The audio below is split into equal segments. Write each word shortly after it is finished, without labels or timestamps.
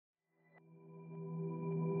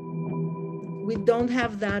we don't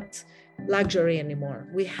have that luxury anymore.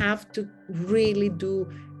 We have to really do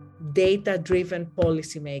data-driven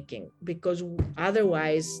policymaking, because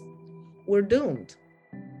otherwise we're doomed.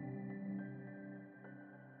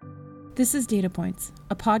 This is Data Points,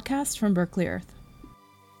 a podcast from Berkeley Earth.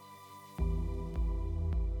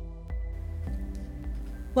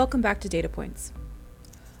 Welcome back to Data Points.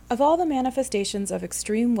 Of all the manifestations of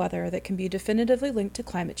extreme weather that can be definitively linked to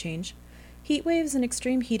climate change, heat waves and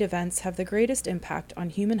extreme heat events have the greatest impact on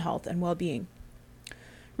human health and well-being.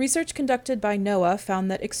 Research conducted by NOAA found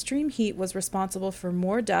that extreme heat was responsible for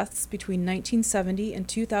more deaths between 1970 and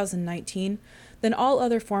 2019 than all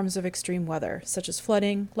other forms of extreme weather, such as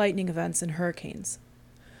flooding, lightning events, and hurricanes.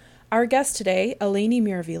 Our guest today, Eleni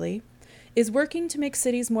Miravili, is working to make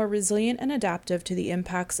cities more resilient and adaptive to the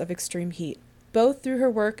impacts of extreme heat, both through her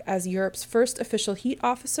work as Europe's first official heat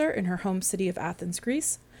officer in her home city of Athens,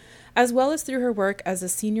 Greece, as well as through her work as a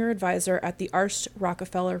senior advisor at the Arsht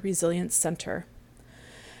Rockefeller Resilience Center.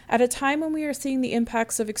 At a time when we are seeing the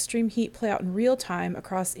impacts of extreme heat play out in real time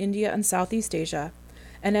across India and Southeast Asia,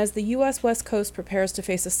 and as the U.S. West Coast prepares to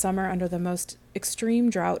face a summer under the most extreme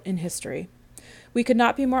drought in history, we could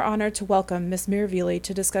not be more honored to welcome Ms. Miravili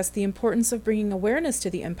to discuss the importance of bringing awareness to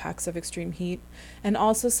the impacts of extreme heat, and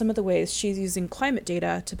also some of the ways she's using climate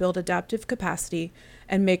data to build adaptive capacity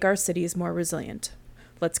and make our cities more resilient.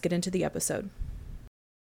 Let's get into the episode.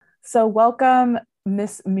 So welcome,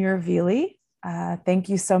 Ms. Miravili. Thank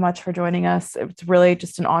you so much for joining us. It's really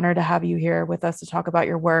just an honor to have you here with us to talk about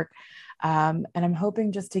your work. And I'm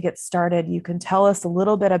hoping just to get started, you can tell us a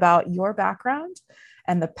little bit about your background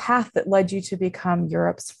and the path that led you to become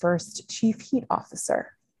Europe's first chief heat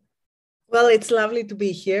officer. Well, it's lovely to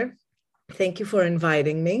be here. Thank you for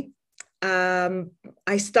inviting me. I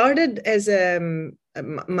started as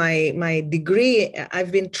my degree.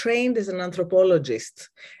 I've been trained as an anthropologist,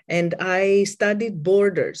 and I studied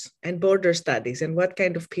borders and border studies and what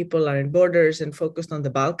kind of people are in borders, and focused on the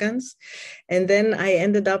Balkans. And then I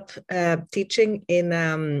ended up teaching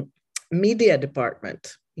in media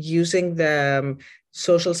department, using the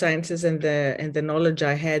social sciences and the knowledge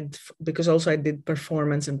I had, because also I did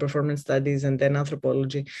performance studies and then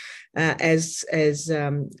anthropology as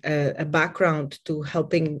a background to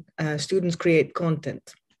helping students create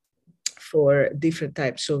content for different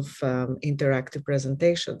types of interactive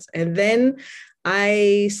presentations. And then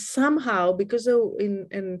I somehow, because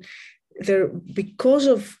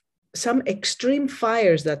of some extreme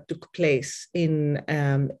fires that took place in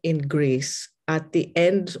Greece at the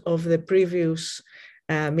end of the previous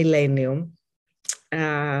millennium.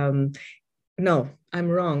 No, I'm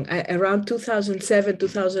wrong. Around 2007,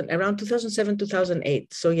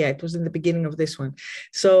 2008. So yeah, it was in the beginning of this one.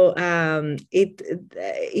 So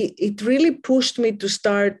it really pushed me to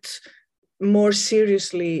start more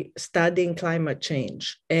seriously studying climate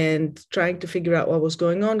change and trying to figure out what was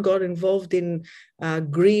going on. Got involved in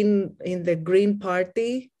the Green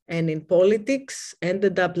Party and in politics,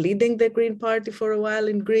 ended up leading the Green Party for a while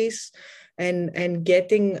in Greece, and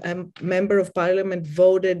getting a member of parliament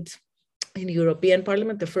voted in European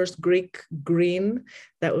Parliament, the first Greek Green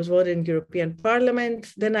that was voted in European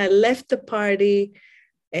Parliament. Then I left the party,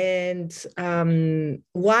 and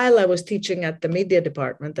while I was teaching at the media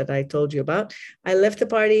department that I told you about, I left the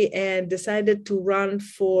party and decided to run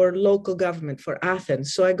for local government for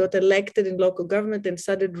Athens. So I got elected in local government and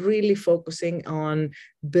started really focusing on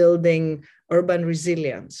building urban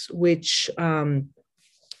resilience, which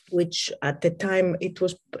at the time it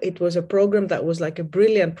was a program that was like a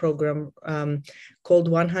brilliant program called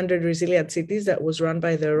 100 Resilient Cities that was run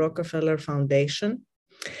by the Rockefeller Foundation.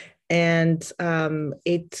 And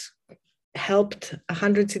it helped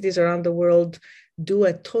 100 cities around the world do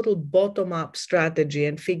a total bottom-up strategy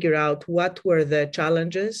and figure out what were the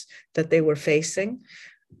challenges that they were facing,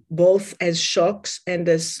 both as shocks and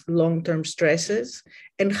as long-term stresses,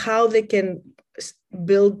 and how they can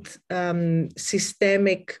build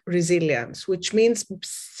systemic resilience, which means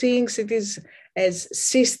seeing cities as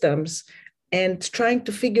systems and trying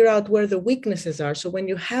to figure out where the weaknesses are. So when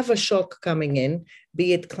you have a shock coming in,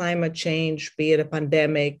 be it climate change, be it a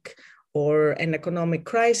pandemic or an economic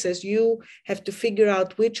crisis, you have to figure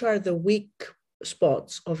out which are the weak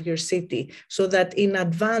spots of your city, so that in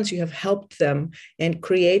advance you have helped them and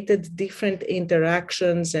created different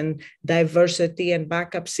interactions and diversity and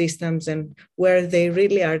backup systems and where they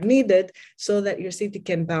really are needed, so that your city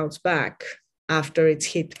can bounce back after it's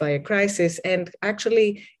hit by a crisis and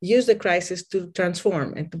actually use the crisis to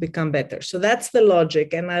transform and to become better. So that's the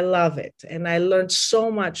logic, and I love it. And I learned so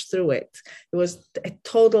much through it. It was a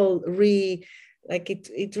total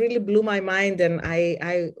it really blew my mind. And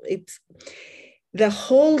the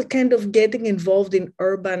whole kind of getting involved in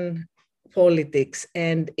urban politics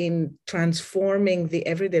and in transforming the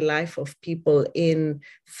everyday life of people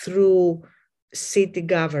through city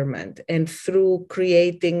government and through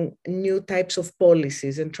creating new types of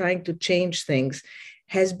policies and trying to change things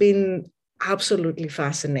has been absolutely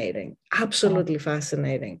fascinating, absolutely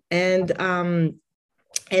fascinating. And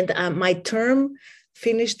my term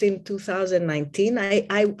finished in 2019.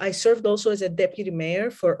 I served also as a deputy mayor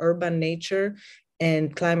for urban nature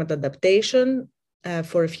and climate adaptation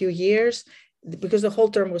for a few years, because the whole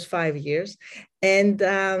term was 5 years. And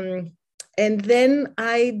then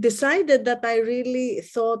I decided that I really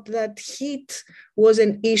thought that heat was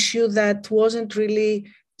an issue that wasn't really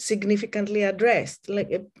significantly addressed. Like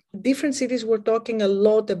different cities were talking a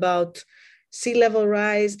lot about sea level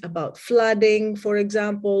rise, about flooding, for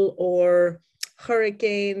example, or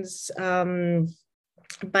hurricanes.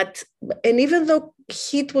 But even though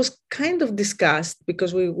heat was kind of discussed,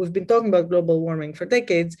 because we've been talking about global warming for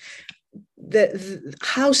decades,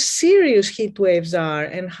 how serious heat waves are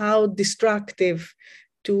and how destructive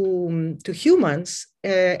to humans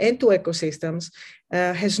and to ecosystems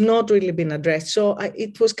has not really been addressed. So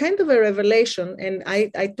it was kind of a revelation. And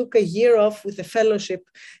I took a year off with a fellowship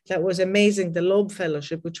that was amazing, the Loeb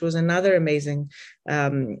Fellowship, which was another amazing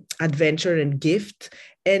adventure and gift.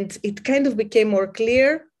 And it kind of became more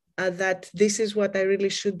clear that this is what I really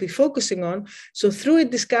should be focusing on. So through a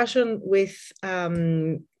discussion with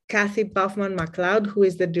Kathy Baughman-McLeod, who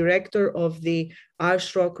is the director of the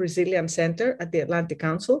Archrock Resilience Center at the Atlantic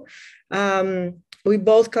Council, we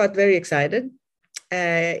both got very excited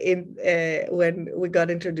when we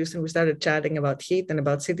got introduced and we started chatting about heat and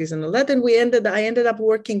about cities and all that. And I ended up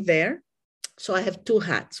working there. So I have two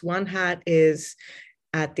hats. One hat is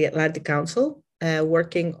at the Atlantic Council,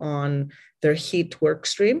 working on their heat work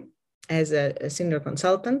stream as a senior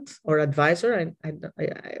consultant or advisor. I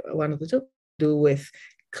one of the two, do with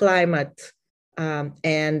climate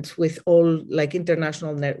and with all like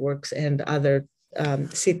international networks and other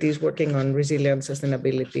cities working on resilience,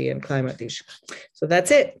 sustainability, and climate issues. So that's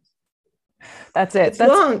it. That's it.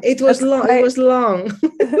 It was long. It was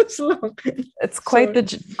long. It's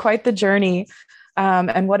quite the journey.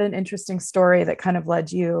 And what an interesting story that kind of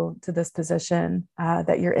led you to this position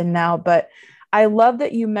that you're in now. But I love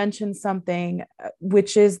that you mentioned something,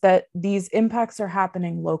 which is that these impacts are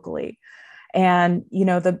happening locally. And,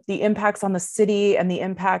 the impacts on the city and the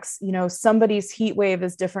impacts, somebody's heat wave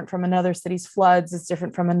is different from another city's floods, is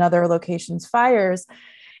different from another location's fires.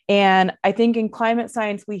 And I think in climate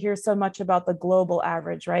science, we hear so much about the global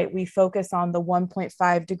average, right? We focus on the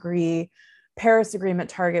 1.5 degree Paris Agreement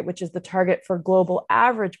target, which is the target for global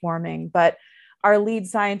average warming. But our lead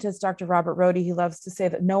scientist, Dr. Robert Rohde, he loves to say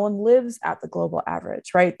that no one lives at the global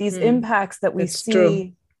average, right? These impacts that we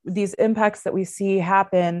see, these impacts that we see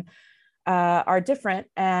happen are different,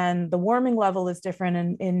 and the warming level is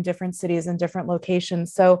different in different cities and different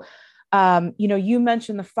locations. So, you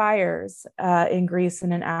mentioned the fires in Greece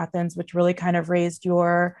and in Athens, which really kind of raised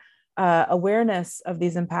your awareness of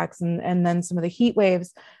these impacts, and then some of the heat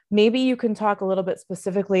waves. Maybe you can talk a little bit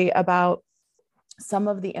specifically about some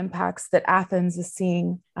of the impacts that Athens is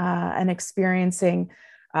seeing and experiencing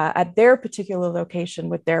at their particular location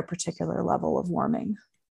with their particular level of warming.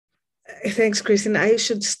 Thanks, Christine. I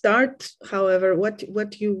should start, however,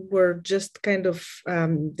 what you were just kind of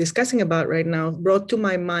discussing about right now brought to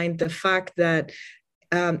my mind the fact that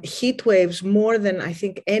heat waves, more than I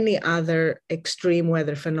think any other extreme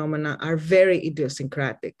weather phenomena, are very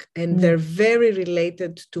idiosyncratic, and they're very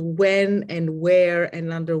related to when and where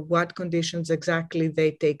and under what conditions exactly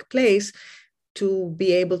they take place, to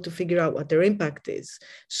be able to figure out what their impact is.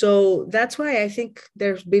 So that's why I think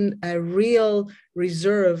there's been a real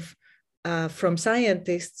reserve from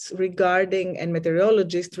scientists and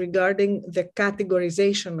meteorologists regarding the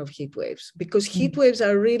categorization of heat waves, because heat waves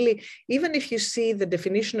are really, even if you see the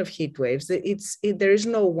definition of heat waves, there is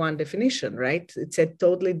no one definition, right? It's a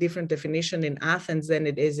totally different definition in Athens than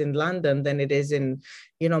it is in London, than it is in,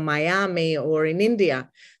 Miami or in India.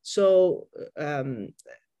 So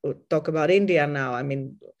we'll talk about India now. I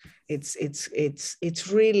mean, it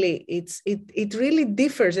really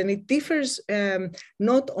differs, and it differs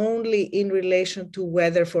not only in relation to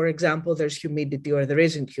whether, for example, there's humidity or there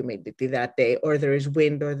isn't humidity that day, or there is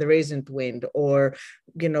wind or there isn't wind, or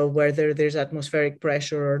whether there's atmospheric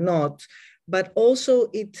pressure or not, but also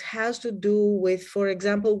it has to do with, for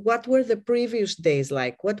example, what were the previous days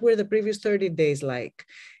like? What were the previous 30 days like?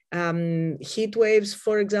 Heat waves,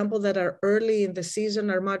 for example, that are early in the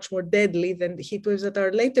season are much more deadly than the heat waves that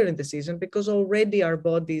are later in the season, because already our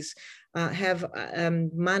bodies have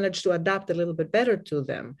managed to adapt a little bit better to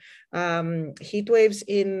them. Heat waves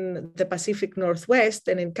in the Pacific Northwest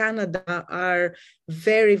and in Canada are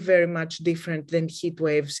very, very much different than heat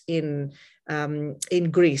waves in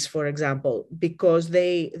Greece, for example, because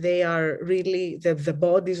they are really the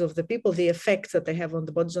bodies of the people, the effects that they have on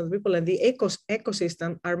the bodies of the people, and the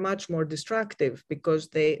ecosystem are much more destructive because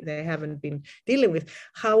they haven't been dealing with.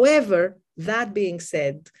 However, that being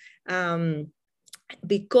said,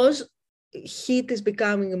 because heat is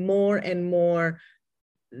becoming more and more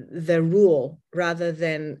the rule rather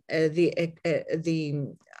than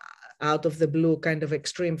the out of the blue kind of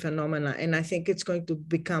extreme phenomena. And I think it's going to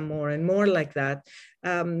become more and more like that.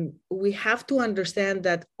 We have to understand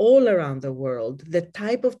that all around the world, the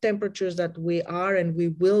type of temperatures that we are and we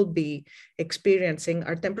will be experiencing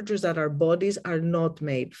are temperatures that our bodies are not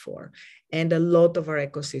made for. And a lot of our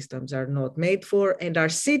ecosystems are not made for, and our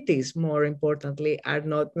cities, more importantly, are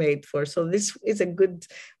not made for. So this is a good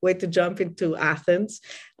way to jump into Athens,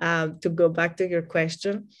 to go back to your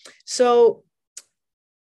question. So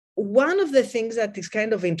one of the things that is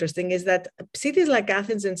kind of interesting is that cities like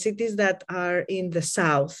Athens and cities that are in the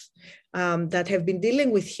south that have been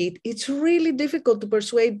dealing with heat, it's really difficult to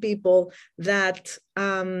persuade people that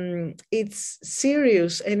it's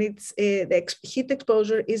serious and heat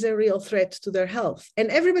exposure is a real threat to their health.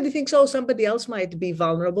 And everybody thinks, oh, somebody else might be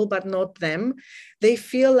vulnerable, but not them. They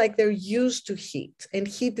feel like they're used to heat, and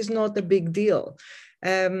heat is not a big deal.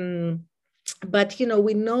 But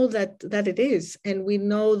we know that it is, and we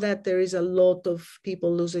know that there is a lot of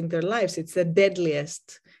people losing their lives. It's the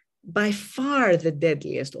deadliest, by far the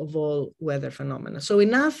deadliest of all weather phenomena. So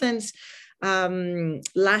in Athens,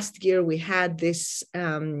 last year we had this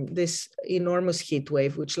enormous heat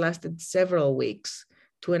wave, which lasted several weeks,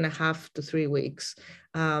 2.5 to 3 weeks.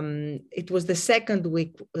 It was the second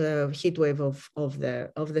week heat wave of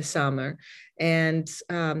the summer, and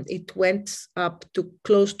it went up to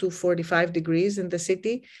close to 45 degrees in the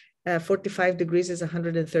city. 45 degrees is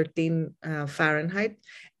 113 Fahrenheit,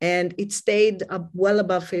 and it stayed up well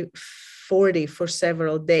above 40 for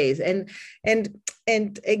several days. And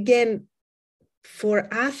again, for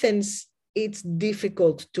Athens, it's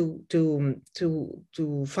difficult to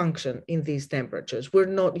function in these temperatures. We're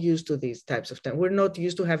not used to these types of we're not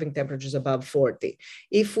used to having temperatures above 40.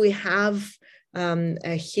 If we have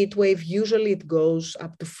a heat wave, usually it goes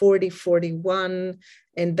up to 40, 41,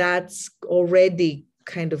 and that's already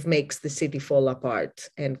kind of makes the city fall apart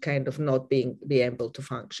and kind of not be able to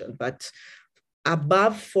function. But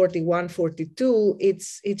above 41, 42,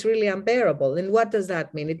 it's really unbearable. And what does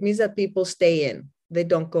that mean? It means that people stay in. They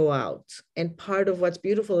don't go out. And part of what's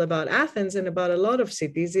beautiful about Athens and about a lot of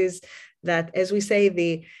cities is that, as we say,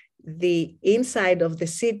 the inside of the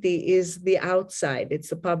city is the outside. It's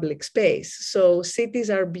the public space. So cities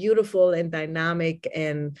are beautiful and dynamic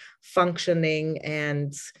and functioning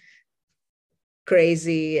and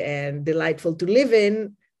crazy and delightful to live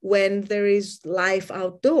in when there is life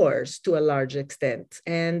outdoors to a large extent,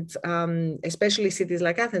 and especially cities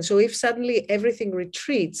like Athens. So if suddenly everything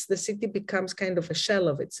retreats, the city becomes kind of a shell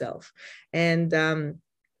of itself. And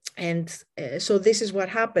so this is what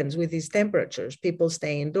happens with these temperatures. People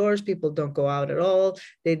stay indoors. People don't go out at all.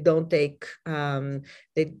 They don't take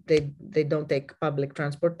they don't take public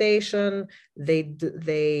transportation. They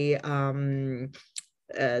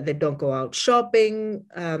don't go out shopping.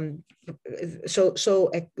 So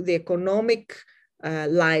the economic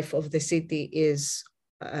life of the city is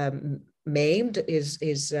maimed,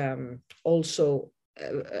 is also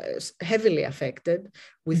heavily affected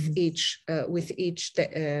with each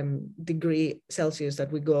degree Celsius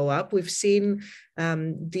that we go up. We've seen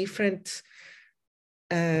different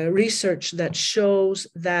research that shows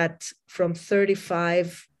that from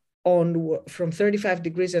 35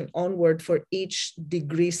 degrees and onward, for each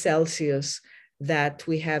degree Celsius that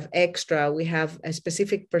we have extra, we have a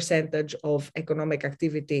specific percentage of economic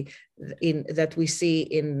activity that we see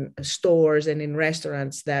in stores and in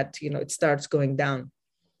restaurants that, it starts going down.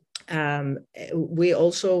 We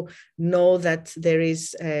also know that there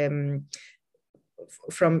is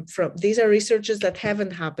from these are researches that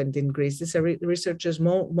haven't happened in Greece. These are researches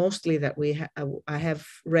mostly that I have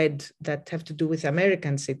read that have to do with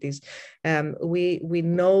American cities. We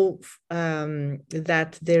know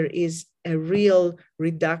that there is a real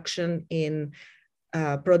reduction in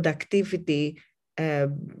productivity,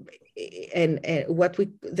 and what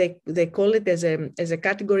they call it as a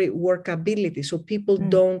category, workability. So people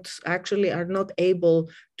are not able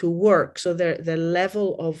to work. So the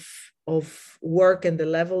level of work and the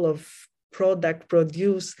level of product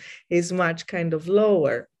produced is much kind of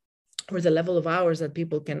lower. or the level of hours that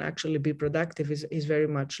people can actually be productive is very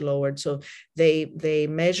much lowered. So they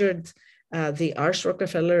measured, the Arch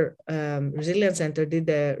Rockefeller Resilience Center did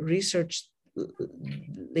a research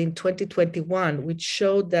in 2021, which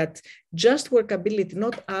showed that just workability,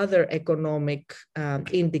 not other economic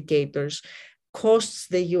indicators, costs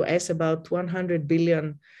the US about 100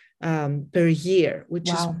 billion per year, which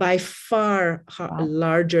is by far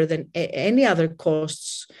larger than any other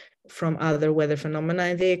costs from other weather phenomena.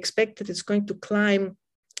 And they expect that it's going to climb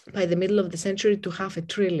by the middle of the century to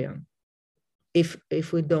 $500 billion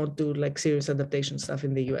if we don't do like serious adaptation stuff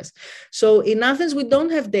in the US. So in Athens, we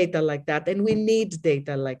don't have data like that, and we need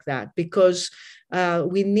data like that, because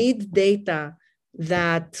we need data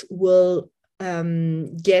that will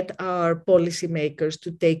get our policymakers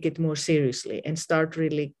to take it more seriously and start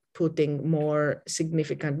really putting more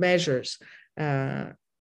significant measures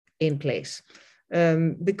in place.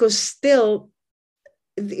 Because still,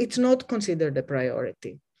 it's not considered a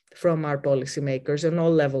priority from our policymakers and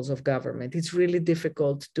all levels of government. It's really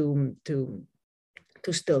difficult to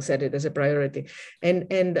still set it as a priority. And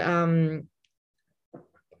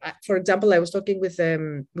for example, I was talking with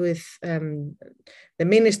the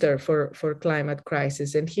minister for climate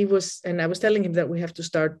crisis, and I was telling him that we have to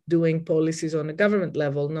start doing policies on a government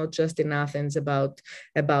level, not just in Athens, about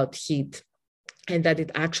heat, and that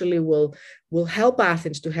it actually will help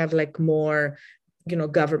Athens to have like more,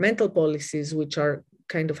 governmental policies which are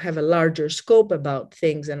kind of have a larger scope about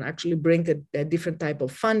things and actually bring a different type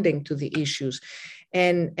of funding to the issues.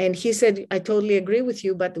 And he said, I totally agree with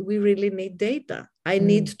you, but we really need data. I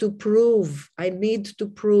need to prove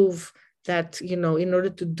that, in order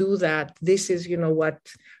to do that, this is, what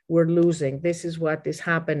we're losing. This is what is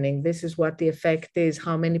happening. This is what the effect is.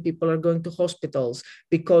 How many people are going to hospitals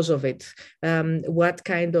because of it? What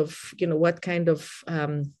kind of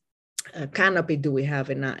canopy do we have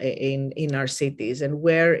in our cities, and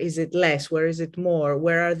where is it less, where is it more,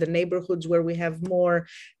 where are the neighborhoods where we have more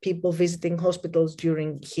people visiting hospitals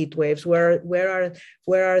during heat waves, where are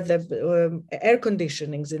the air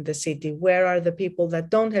conditionings in the city, where are the people that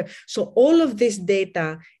don't have. So all of this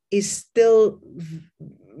data is still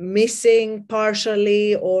missing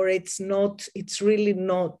partially, or it's really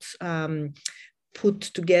not put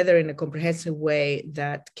together in a comprehensive way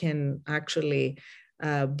that can actually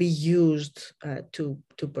be used to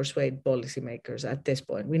persuade policymakers at this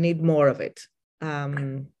point. We need more of it.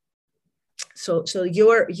 So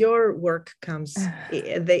your work comes,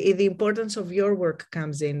 the importance of your work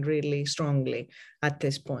comes in really strongly at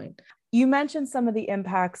this point. You mentioned some of the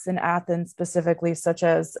impacts in Athens specifically, such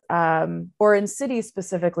as, or in cities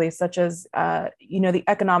specifically, such as, the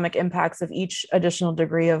economic impacts of each additional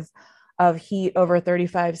degree of heat over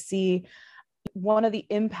 35°C. One of the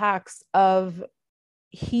impacts of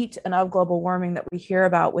heat and of global warming that we hear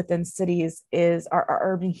about within cities is our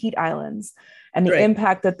urban heat islands and the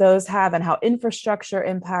impact that those have, and how infrastructure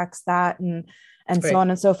impacts that, and so on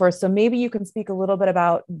and so forth. So maybe you can speak a little bit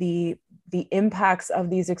about the impacts of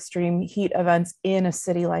these extreme heat events in a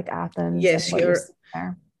city like Athens. Yes,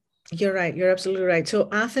 you're right. You're absolutely right. So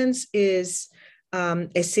Athens is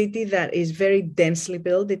a city that is very densely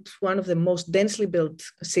built. It's one of the most densely built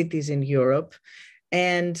cities in Europe,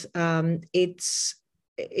 and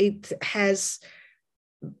it has,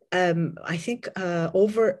 I think,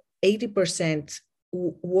 over 80%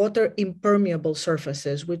 water impermeable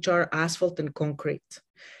surfaces, which are asphalt and concrete.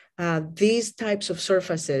 These types of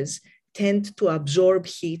surfaces tend to absorb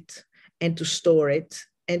heat and to store it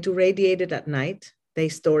and to radiate it at night. They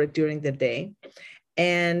store it during the day.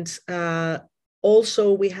 And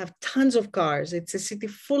also, we have tons of cars. It's a city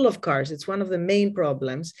full of cars. It's one of the main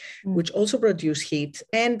problems, which also produce heat.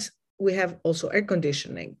 And we have also air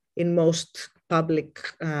conditioning in most public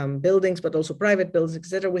buildings, but also private buildings,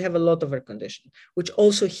 etc. We have a lot of air conditioning, which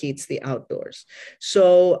also heats the outdoors.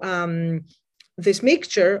 So this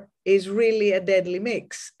mixture is really a deadly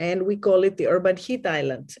mix, and we call it the urban heat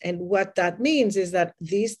island. And what that means is that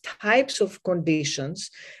these types of conditions,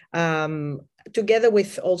 together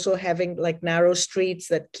with also having like narrow streets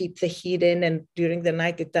that keep the heat in, and during the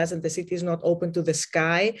night it doesn't, the city is not open to the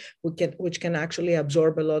sky, which can actually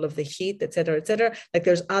absorb a lot of the heat, et cetera, et cetera. Like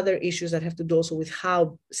there's other issues that have to do also with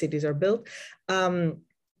how cities are built.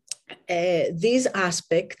 These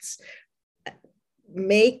aspects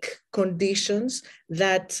make conditions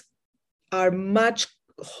that are much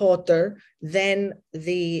hotter than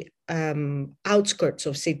the outskirts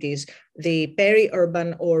of cities, the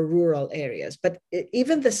peri-urban or rural areas. But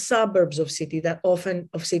even the suburbs of cities that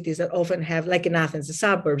often have, like in Athens, the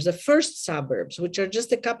suburbs, the first suburbs, which are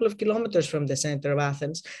just a couple of kilometers from the center of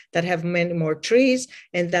Athens, that have many more trees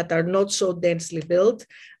and that are not so densely built.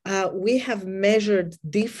 We have measured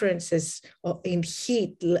differences in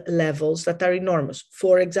heat levels that are enormous.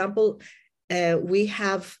 For example, we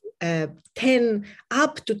have 10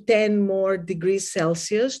 up to 10 more degrees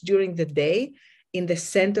Celsius during the day in the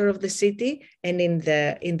center of the city and in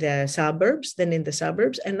the suburbs,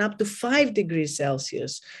 and up to 5 degrees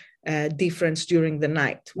Celsius difference during the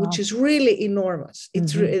night, which is really enormous.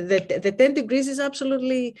 It's the 10 degrees is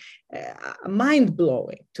absolutely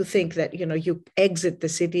mind-blowing to think that, you exit the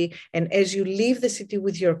city, and as you leave the city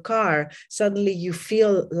with your car, suddenly you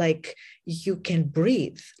feel like you can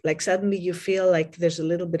breathe. Like suddenly you feel like there's a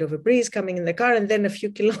little bit of a breeze coming in the car, and then a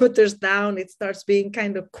few kilometers down, it starts being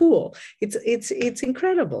kind of cool. It's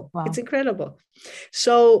incredible. Wow. It's incredible.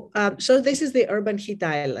 So this is the urban heat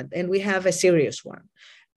island, and we have a serious one.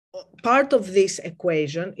 Part of this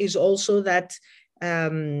equation is also that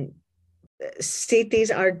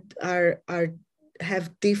cities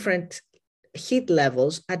have different heat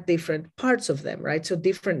levels at different parts of them, right? So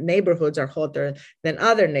different neighborhoods are hotter than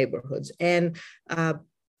other neighborhoods. And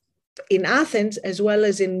in Athens, as well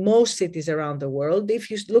as in most cities around the world,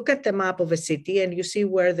 if you look at the map of a city and you see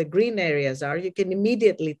where the green areas are, you can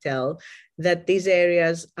immediately tell that these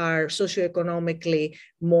areas are socioeconomically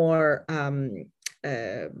more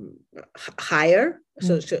higher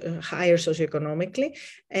socioeconomically,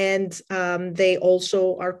 and they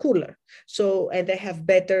also are cooler. And they have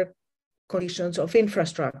better conditions of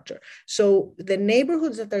infrastructure. So the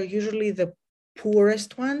neighborhoods that are usually the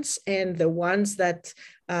poorest ones, and the ones that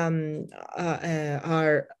the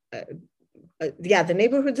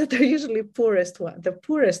neighborhoods that are usually the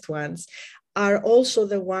poorest ones are also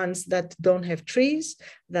the ones that don't have trees,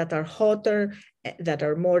 that are hotter, that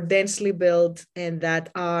are more densely built, and that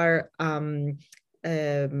are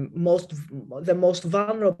the most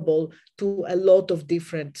vulnerable to a lot of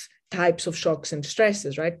different types of shocks and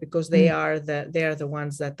stresses, right? Because they are the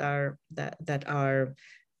ones that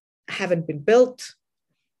haven't been built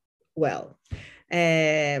well.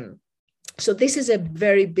 So this is a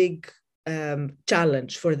very big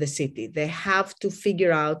challenge for the city. They have to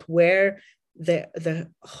figure out where the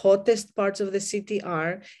hottest parts of the city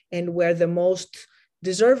are, and where the most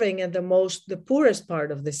deserving and the poorest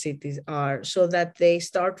part of the cities are, so that they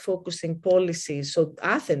start focusing policies. So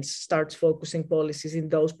Athens starts focusing policies in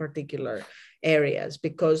those particular areas,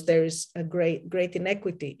 because there is a great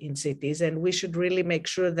inequity in cities, and we should really make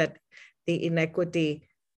sure that the inequity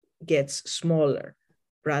gets smaller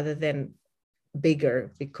rather than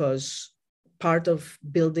bigger, because part of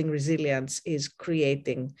building resilience is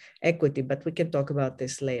creating equity. But we can talk about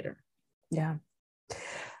this later. Yeah.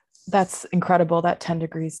 That's incredible, that 10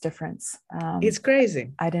 degrees difference. It's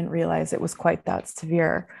crazy. I didn't realize it was quite that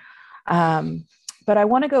severe. But I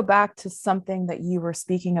want to go back to something that you were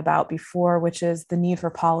speaking about before, which is the need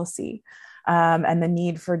for policy and the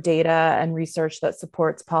need for data and research that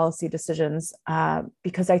supports policy decisions.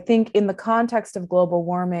 Because I think in the context of global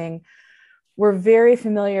warming, we're very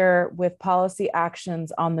familiar with policy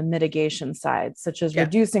actions on the mitigation side, such as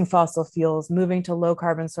reducing fossil fuels, moving to low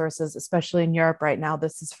carbon sources, especially in Europe right now.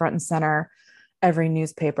 This is front and center, every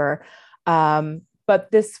newspaper.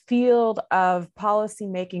 But this field of policy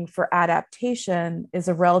making for adaptation is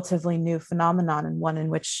a relatively new phenomenon, and one in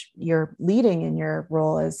which you're leading in your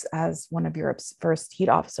role as one of Europe's first heat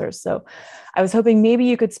officers. So I was hoping maybe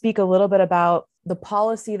you could speak a little bit about the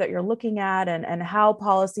policy that you're looking at, and how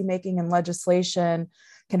policy making and legislation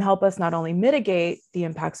can help us not only mitigate the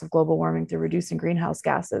impacts of global warming through reducing greenhouse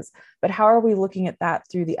gases, but how are we looking at that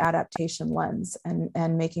through the adaptation lens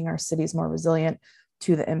and making our cities more resilient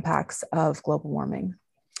to the impacts of global warming?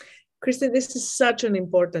 Christy, this is such an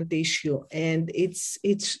important issue, and it's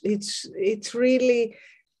really.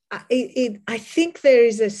 I think there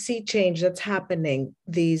is a sea change that's happening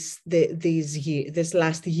this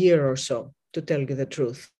last year or so, to tell you the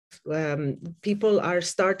truth. People are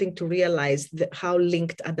starting to realize how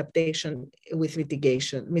linked adaptation with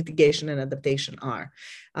mitigation and adaptation are.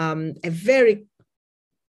 A very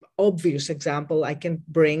obvious example I can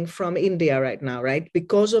bring from India right now, right?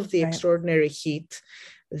 Because of the extraordinary heat,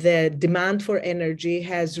 the demand for energy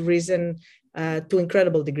has risen to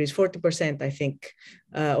incredible degrees, 40%, I think,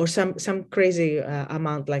 or some crazy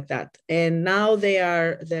amount like that. And now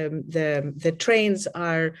the trains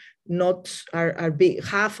are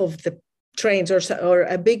half of the trains, or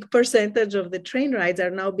a big percentage of the train rides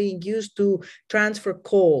are now being used to transfer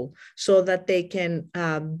coal so that they can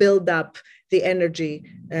build up the energy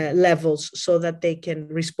levels so that they can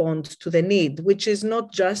respond to the need, which is not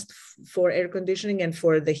just for air conditioning and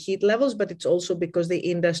for the heat levels, but it's also because the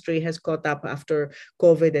industry has caught up after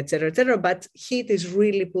COVID, et cetera, et cetera. But heat is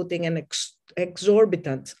really putting an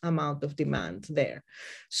exorbitant amount of demand there.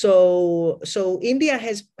 So India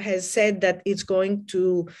has said that it's going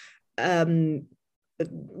to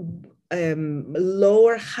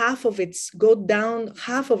go down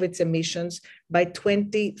half of its emissions by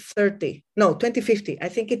 2030. No, 2050. I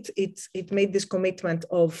think it made this commitment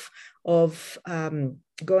of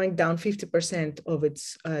going down 50% of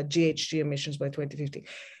its GHG emissions by 2050.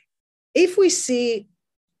 If we see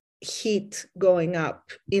heat going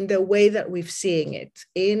up in the way that we've seen it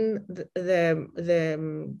in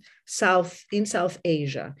the South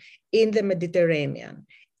Asia, in the Mediterranean,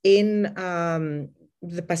 in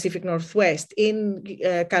the Pacific Northwest, in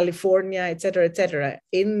California, et cetera,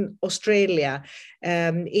 in Australia,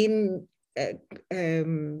 in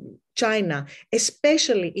China,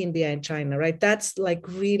 especially India and China, right? That's like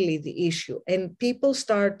really the issue. And people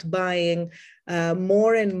start buying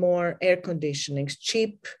more and more air conditionings,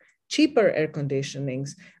 cheaper air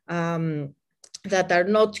conditionings that are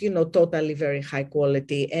not, totally very high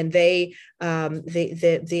quality. And the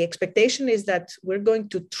expectation is that we're going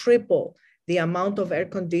to triple the amount of air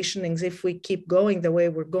conditionings if we keep going the way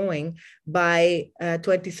we're going by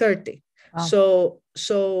 2030. Wow.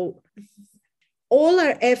 So all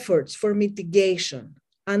our efforts for mitigation,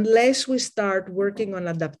 unless we start working on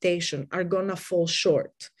adaptation, are gonna fall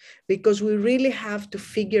short, because we really have to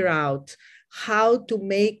figure out how to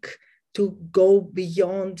go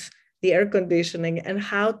beyond the air conditioning and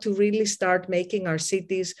how to really start making our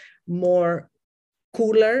cities more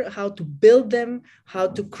cooler, how to build them, how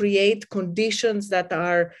to create conditions that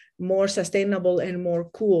are more sustainable and more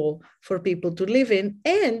cool for people to live in.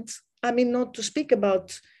 And I mean, not to speak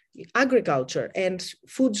about agriculture and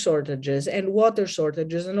food shortages and water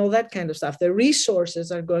shortages and all that kind of stuff. The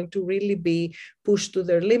resources are going to really be pushed to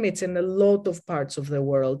their limits in a lot of parts of the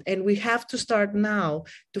world. And we have to start now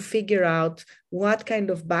to figure out what kind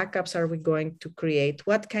of backups are we going to create,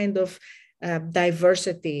 what kind of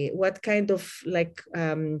diversity, what kind of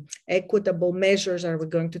equitable measures are we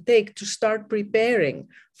going to take to start preparing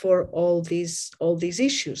for all these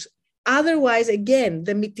issues. Otherwise, again,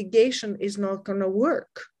 the mitigation is not going to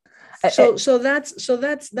work. So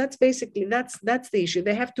that's basically the issue.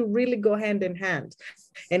 They have to really go hand in hand,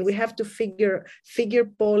 and we have to figure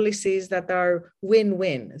policies that are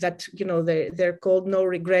win-win. That they're called no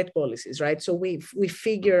regret policies, right? So we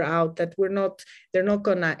figure out that they're not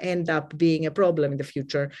going to end up being a problem in the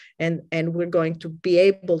future, and we're going to be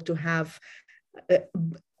able to have.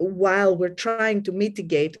 While we're trying to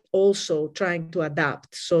mitigate, also trying to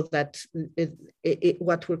adapt so that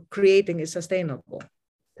what we're creating is sustainable.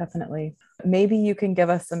 Definitely. Maybe you can give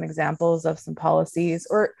us some examples of some policies,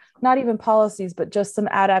 or not even policies, but just some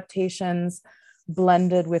adaptations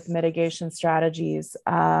blended with mitigation strategies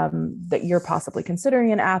that you're possibly considering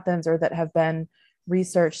in Athens, or that have been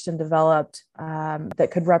researched and developed that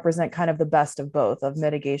could represent kind of the best of both, of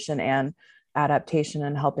mitigation and adaptation,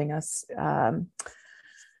 and helping us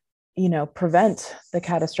prevent the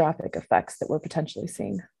catastrophic effects that we're potentially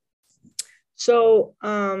seeing. So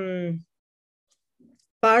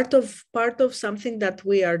part of something that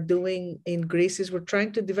we are doing in Greece is we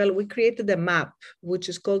created a map, which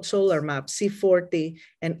is called Solar Map. C40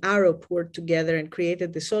 and Arup worked together and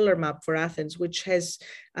created the Solar Map for Athens, which has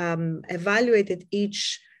evaluated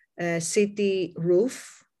each city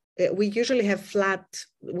roof. We usually have flat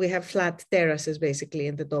terraces basically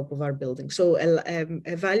in the top of our building. So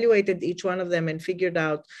evaluated each one of them and figured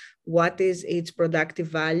out what is its productive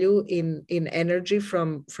value in energy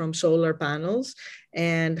from solar panels,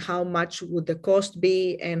 and how much would the cost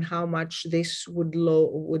be, and how much this would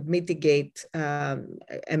mitigate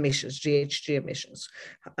emissions, GHG emissions,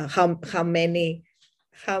 how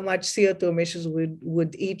much CO2 emissions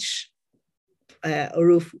would each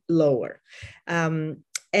roof lower.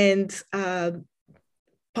 And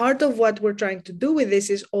part of what we're trying to do with this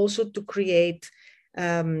is also to create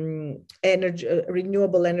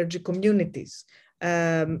renewable energy communities.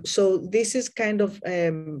 So this is kind of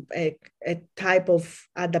a type of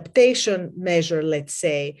adaptation measure, let's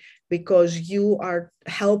say, because you are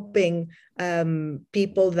helping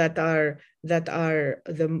people that are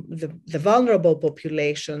the vulnerable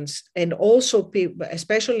populations, and also people,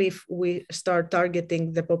 especially if we start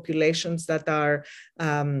targeting the populations that are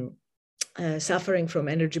suffering from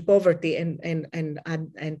energy poverty,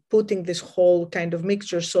 and putting this whole kind of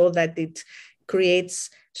mixture so that it creates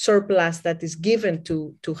surplus that is given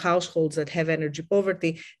to households that have energy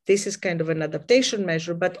poverty. This is kind of an adaptation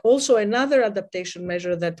measure, but also another adaptation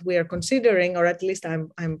measure that we are considering, or at least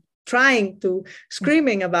I'm trying to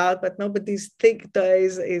screaming about, but nobody's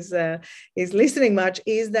is listening much,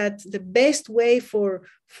 is that the best way for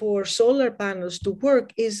solar panels to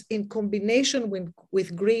work is in combination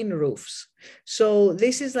with green roofs. So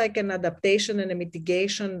this is like an adaptation and a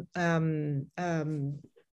mitigation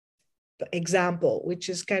example, which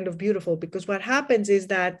is kind of beautiful, because what happens is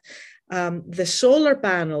that the solar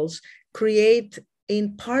panels create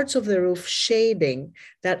in parts of the roof shading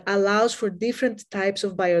that allows for different types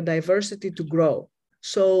of biodiversity to grow.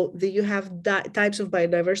 So you have types of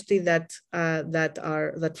biodiversity that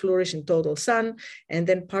flourish in total sun, and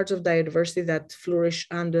then parts of biodiversity that flourish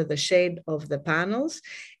under the shade of the panels,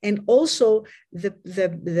 and also the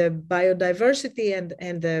biodiversity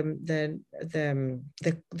and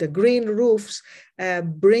the green roofs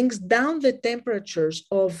brings down the temperatures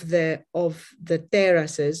of the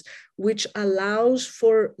terraces, which allows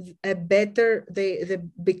for a better,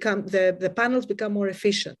 the panels become more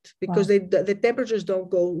efficient, because wow. the temperatures don't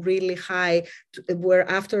go really high where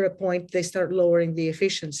after a point they start lowering the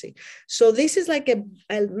efficiency. So this is like a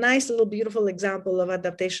nice little beautiful example of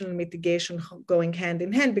adaptation and mitigation going hand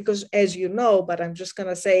in hand, because as you know, but I'm just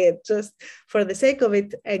gonna say it just for the sake of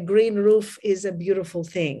it, a green roof is a beautiful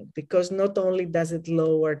thing, because not only does it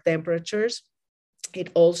lower temperatures, it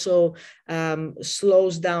also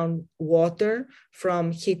slows down water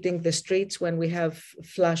from hitting the streets when we have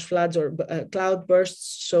flash floods or cloud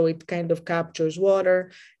bursts. So it kind of captures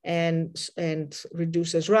water and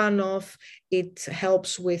reduces runoff. It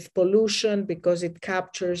helps with pollution because it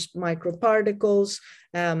captures microparticles.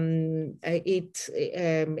 It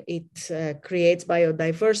creates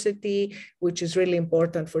biodiversity, which is really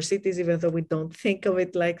important for cities, even though we don't think of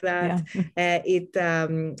it like that. Yeah.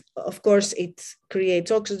 Of course, it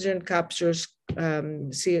creates oxygen, captures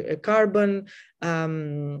carbon.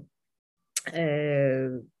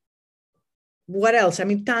 What else? I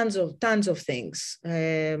mean, tons of things.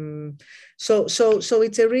 So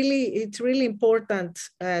it's really important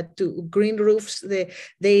to green roofs.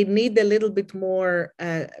 They need a little bit more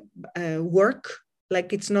work.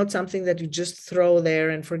 Like, it's not something that you just throw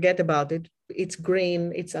there and forget about it. It's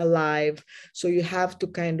green, it's alive. So you have to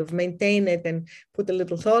kind of maintain it and put a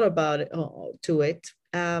little thought about it to it.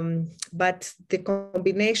 But the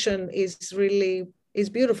combination is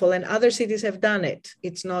beautiful, and other cities have done it.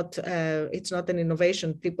 It's not an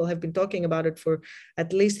innovation. People have been talking about it for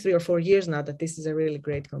at least 3 or 4 years now, that this is a really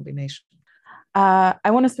great combination.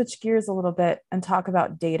 I want to switch gears a little bit and talk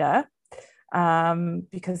about data,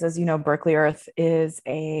 because, as you know, Berkeley Earth is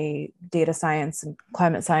a data science and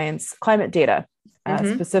climate data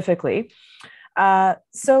specifically.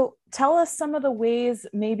 So tell us some of the ways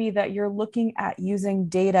maybe that you're looking at using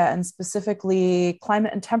data, and specifically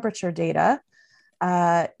climate and temperature data,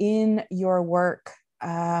 in your work,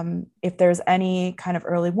 if there's any kind of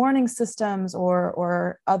early warning systems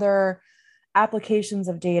or other applications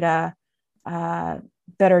of data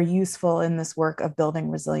that are useful in this work of building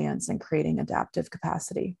resilience and creating adaptive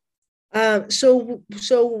capacity. So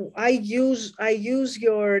I use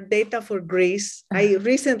your data for Greece. I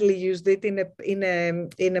recently used it in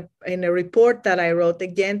a report that I wrote,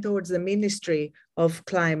 again towards the Ministry of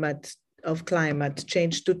Climate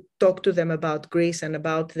Change, to talk to them about Greece and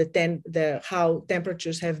about how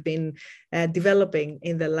temperatures have been developing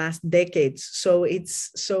in the last decades. So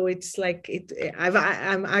it's like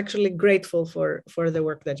I'm actually grateful for the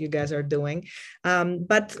work that you guys are doing.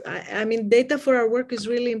 But I mean, data for our work is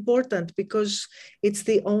really important, because it's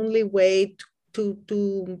the only way to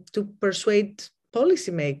persuade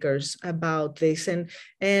policymakers about this, and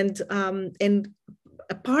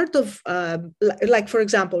a part of, like, for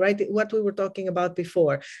example, right, what we were talking about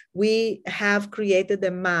before, we have created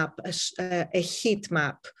a map, a heat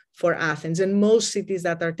map for Athens, and most cities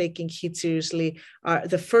that are taking heat seriously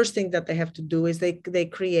the first thing that they have to do is they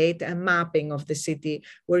create a mapping of the city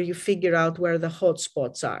where you figure out where the hot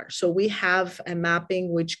spots are. So we have a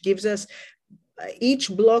mapping which gives us each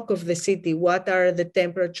block of the city, what are the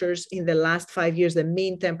temperatures in the last 5 years, the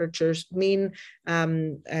mean temperatures,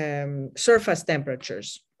 surface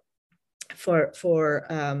temperatures for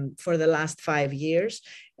the last 5 years.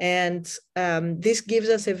 And this gives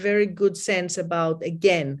us a very good sense about,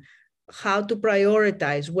 again, how to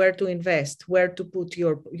prioritize, where to invest, where to put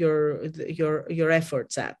your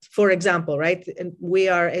efforts at. For example, right? And we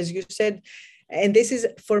are, as you said, And this is,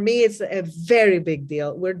 for me, it's a very big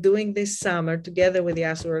deal. We're doing this summer together with the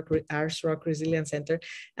ASROC Resilience Center.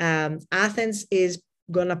 Athens is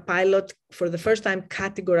going to pilot for the first time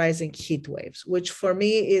categorizing heat waves, which for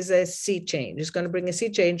me is a sea change. It's going to bring a sea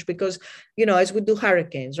change because, as we do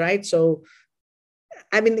hurricanes, right? So,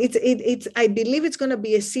 I mean, I believe it's going to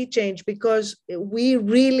be a sea change because we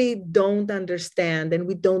really don't understand and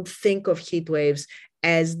we don't think of heat waves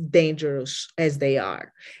as dangerous as they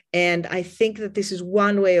are. And I think that this is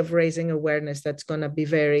one way of raising awareness that's going to be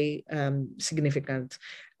very significant.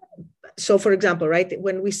 So, for example, right,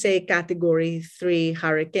 when we say category 3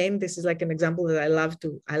 hurricane, this is like an example that I love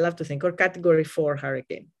to think, or category 4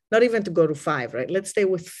 hurricane, not even to go to 5, right? Let's stay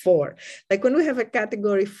with 4. Like when we have a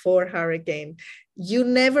category 4 hurricane, you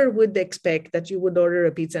never would expect that you would order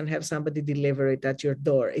a pizza and have somebody deliver it at your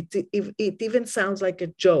door. It even sounds like a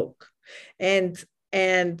joke. And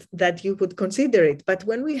that you could consider it. But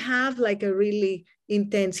when we have like a really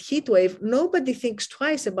intense heat wave, nobody thinks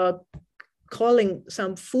twice about calling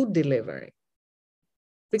some food delivery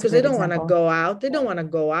because they don't want to go out. They don't want to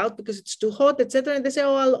go out because it's too hot, etc. And they say,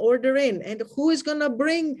 oh, I'll order in. And who is going to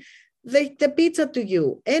bring the pizza to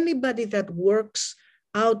you? Anybody that works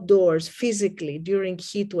outdoors physically during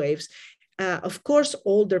heat waves, of course,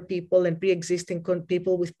 older people and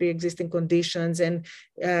people with pre-existing conditions and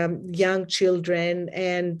young children,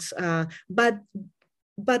 and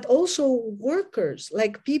but also workers,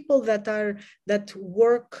 like people that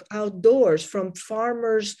work outdoors, from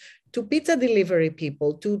farmers to pizza delivery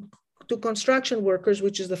people to construction workers,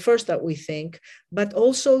 which is the first that we think, but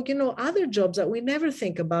also, other jobs that we never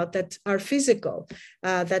think about that are physical,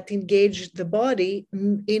 that engage the body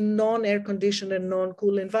in non-air conditioned and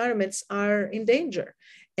non-cool environments are in danger.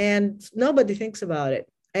 And nobody thinks about it.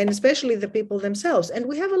 And especially the people themselves. And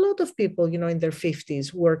we have a lot of people, in their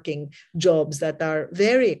 50s working jobs that are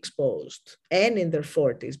very exposed, and in their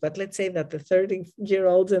 40s. But let's say that the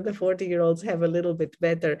 30-year-olds and the 40-year-olds have a little bit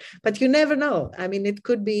better. But you never know. I mean, it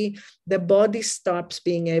could be the body stops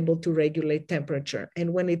being able to regulate temperature.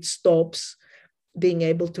 And when it stops being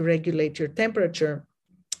able to regulate your temperature,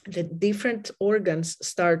 the different organs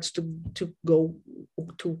starts to go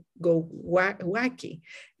wacky,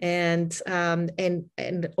 and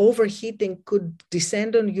overheating could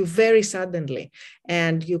descend on you very suddenly,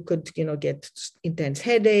 and you could get intense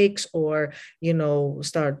headaches, or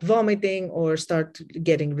start vomiting, or start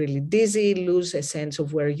getting really dizzy, lose a sense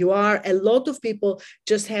of where you are. A lot of people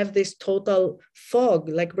just have this total fog,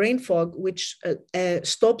 like brain fog, which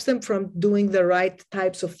stops them from doing the right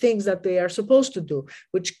types of things that they are supposed to do,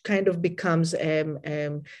 which kind of becomes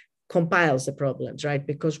compiles the problems, right?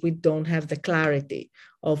 Because we don't have the clarity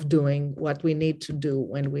of doing what we need to do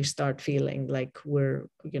when we start feeling like we're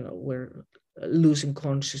losing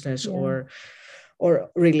consciousness, or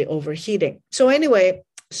really overheating. So anyway,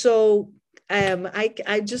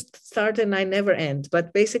 I just started, and I never end,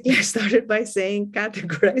 but basically I started by saying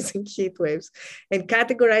categorizing heat waves, and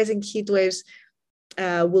categorizing heat waves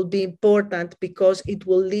will be important because it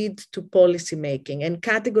will lead to policy making. And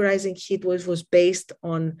categorizing heat waves was based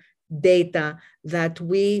on data that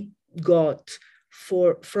we got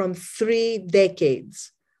from 3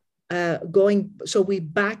 decades going. So we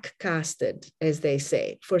backcasted, as they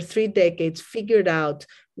say, for 3 decades, figured out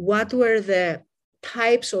what were the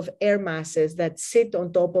types of air masses that sit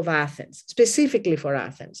on top of Athens, specifically for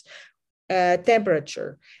Athens: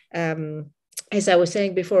 temperature, as I was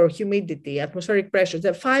saying before, humidity, atmospheric pressure.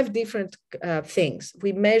 There are 5 different things.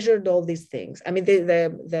 We measured all these things. I mean,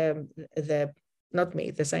 not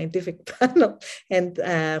me, the scientific panel, and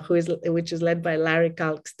which is led by Larry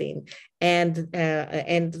Kalkstein, and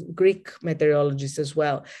Greek meteorologists as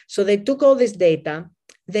well. So they took all this data,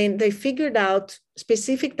 then they figured out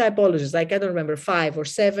specific typologies, like I don't remember, 5 or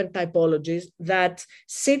 7 typologies that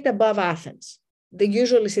sit above Athens. They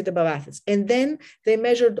usually sit above Athens. And then they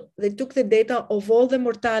took the data of all the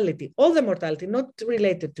mortality, not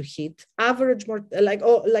related to heat, average,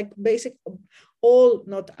 basic, all,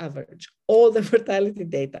 not average, all the mortality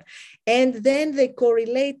data. And then they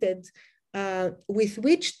correlated with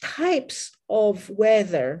which types of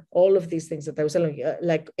weather, all of these things that I was telling you,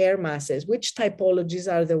 like air masses, which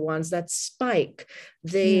typologies are the ones that spike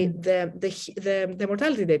the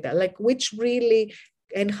mortality data, like which really,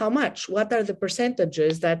 and how much, what are the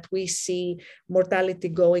percentages that we see mortality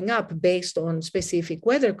going up based on specific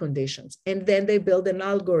weather conditions. And then they build an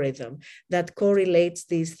algorithm that correlates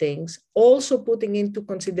these things, also putting into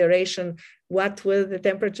consideration what were the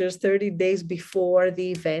temperatures 30 days before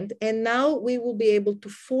the event. And now we will be able to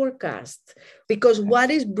forecast, because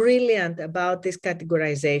what is brilliant about this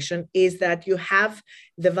categorization is that you have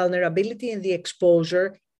the vulnerability and the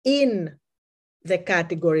exposure in the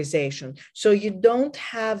categorization. So you don't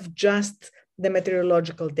have just the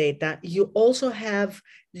meteorological data, you also have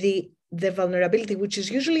the vulnerability, which is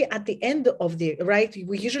usually at the end of the, right?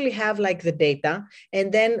 We usually have like the data,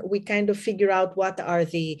 and then we kind of figure out what are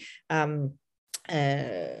the,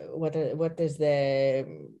 what is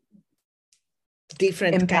the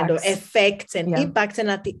different impacts. Kind of effects and impacts.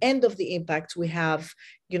 And at the end of the impacts, we have,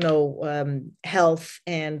 health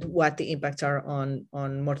and what the impacts are on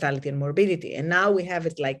mortality and morbidity. And now we have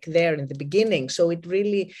it like there in the beginning. So it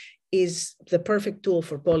really is the perfect tool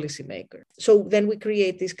for policymakers. So then we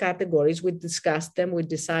create these categories, we discussed them, we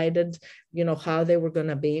decided, how they were going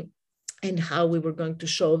to be and how we were going to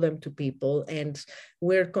show them to people. And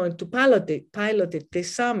we're going to pilot it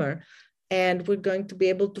this summer. And we're going to be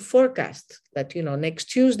able to forecast that, next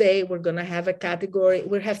Tuesday, we're going to have a category.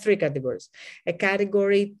 We'll have 3 categories, a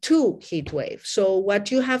category 2 heat wave. So what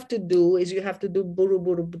you have to do is you have to do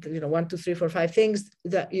 1, 2, 3, 4, 5 things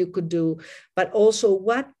that you could do, but also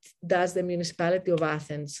what does the municipality of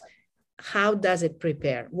Athens, how does it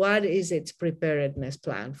prepare? What is its preparedness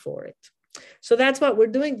plan for it? So that's what we're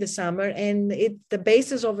doing this summer. And the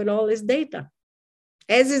basis of it all is data.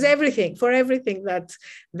 As is everything, for everything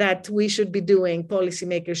that we should be doing,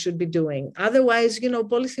 policymakers should be doing. Otherwise,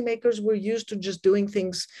 policymakers were used to just doing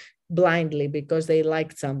things blindly because they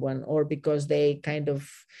liked someone or because they kind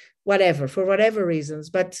of for whatever reasons.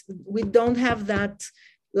 But we don't have that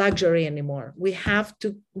luxury anymore. We have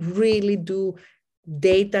to really do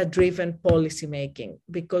data-driven policymaking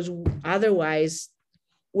because otherwise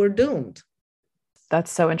we're doomed.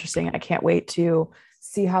 That's so interesting. I can't wait to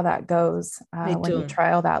see how that goes when you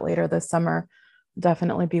trial that later this summer.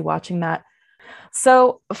 Definitely be watching that.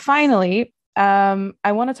 So finally,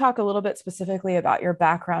 I want to talk a little bit specifically about your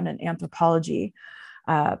background in anthropology,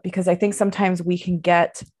 because I think sometimes we can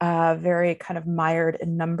get very kind of mired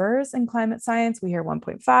in numbers in climate science. We hear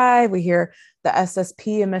 1.5, we hear the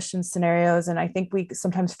SSP emission scenarios, and I think we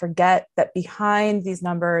sometimes forget that behind these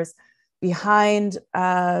numbers, behind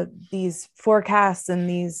these forecasts and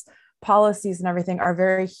these policies and everything are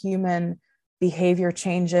very human behavior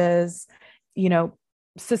changes,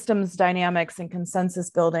 systems dynamics and consensus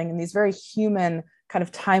building, and these very human kind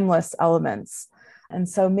of timeless elements. And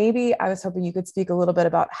so maybe I was hoping you could speak a little bit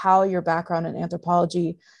about how your background in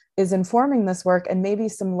anthropology is informing this work and maybe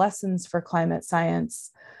some lessons for climate science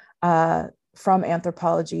from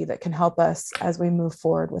anthropology that can help us as we move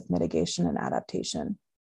forward with mitigation and adaptation.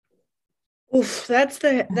 Oof, that's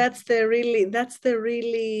the really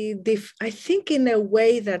I think in a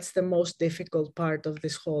way that's the most difficult part of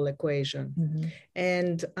this whole equation. Mm-hmm.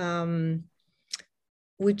 And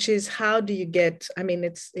which is, how do you get,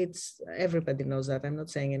 it's everybody knows that, I'm not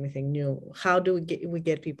saying anything new. How do we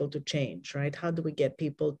get people to change, right? How do we get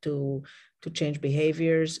people to change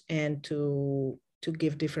behaviors and to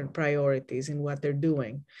give different priorities in what they're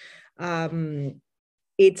doing?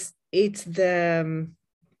 It's the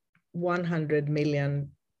 100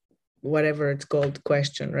 million, whatever it's called,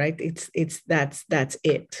 question, right? That's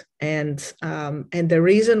it. And the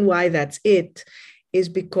reason why that's it is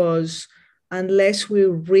because unless we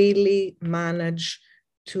really manage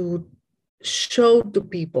to show to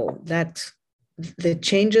people that the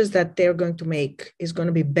changes that they're going to make is going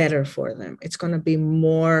to be better for them, it's going to be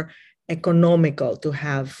more economical to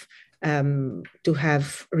have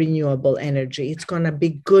renewable energy. It's going to be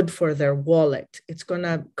good for their wallet. It's going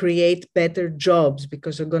to create better jobs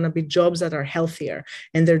because they're going to be jobs that are healthier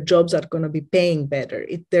and their jobs are going to be paying better.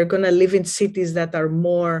 They're going to live in cities that are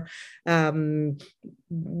more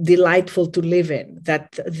delightful to live in,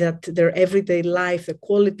 that their everyday life, the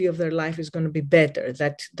quality of their life is going to be better,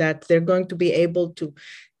 that they're going to be able to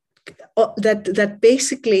that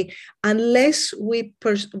basically, unless we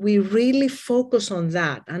really focus on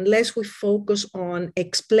that, unless we focus on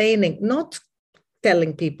explaining, not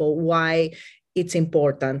telling people why it's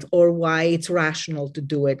important or why it's rational to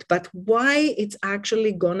do it, but why it's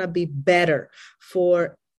actually gonna be better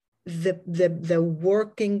for the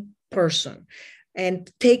working person,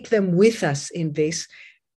 and take them with us in this,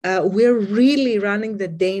 we're really running the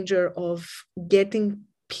danger of getting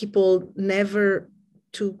people never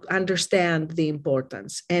to understand the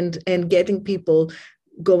importance and getting people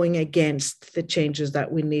going against the changes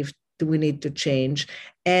that we need to change,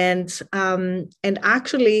 and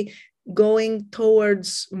actually going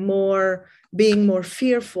towards being more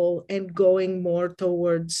fearful and going more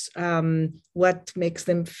towards what makes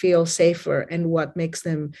them feel safer and what makes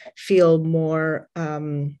them feel more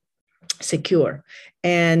secure.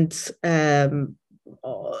 And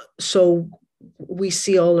so we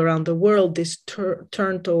see all around the world this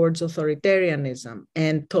turn towards authoritarianism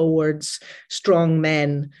and towards strong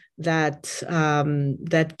men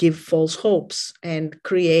that give false hopes and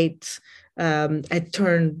create a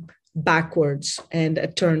turn backwards and a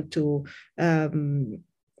turn to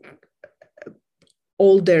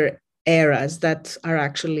older eras that are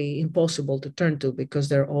actually impossible to turn to because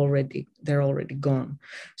they're already gone.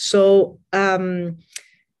 So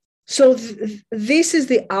this is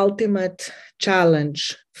the ultimate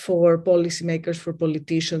challenge for policymakers, for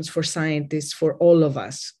politicians, for scientists, for all of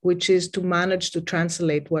us, which is to manage to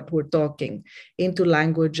translate what we're talking into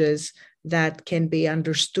languages that can be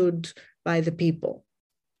understood by the people.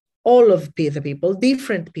 All of the people,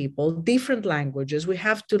 different languages. We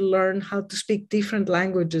have to learn how to speak different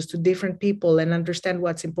languages to different people and understand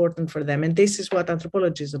what's important for them. And this is what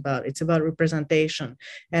anthropology is about. It's about representation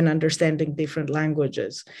and understanding different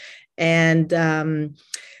languages. And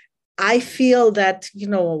I feel that,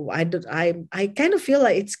 I kind of feel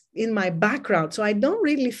like it's in my background. So I don't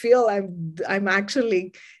really feel I'm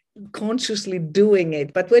actually consciously doing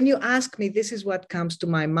it. But when you ask me, this is what comes to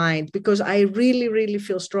my mind, because I really, really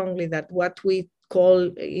feel strongly that what we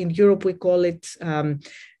call in Europe, we call it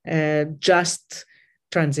just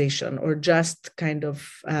transition or just kind of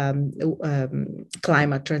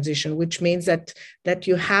climate transition, which means that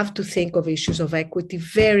you have to think of issues of equity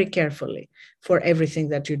very carefully for everything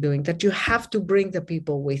that you're doing, that you have to bring the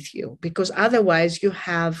people with you, because otherwise you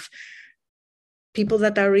have people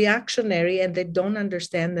that are reactionary and they don't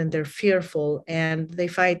understand and they're fearful and they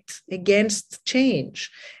fight against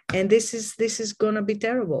change. And this is going to be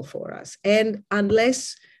terrible for us. And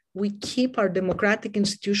unless we keep our democratic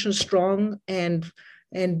institutions strong and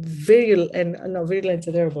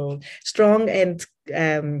strong and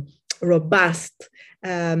robust,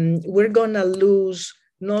 we're going to lose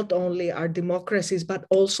not only our democracies, but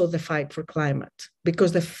also the fight for climate,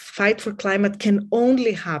 because the fight for climate can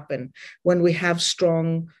only happen when we have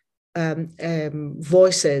strong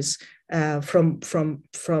voices from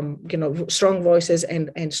strong voices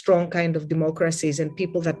and strong kind of democracies and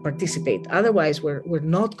people that participate. Otherwise, we're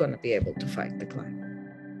not going to be able to fight the climate.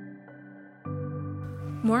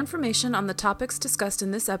 More information on the topics discussed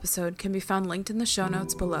in this episode can be found linked in the show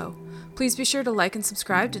notes below. Please be sure to like and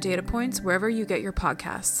subscribe to Data Points wherever you get your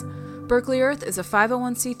podcasts. Berkeley Earth is a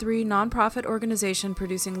 501c3 nonprofit organization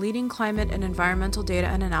producing leading climate and environmental data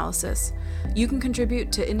and analysis. You can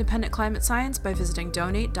contribute to independent climate science by visiting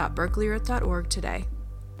donate.berkeleyearth.org today.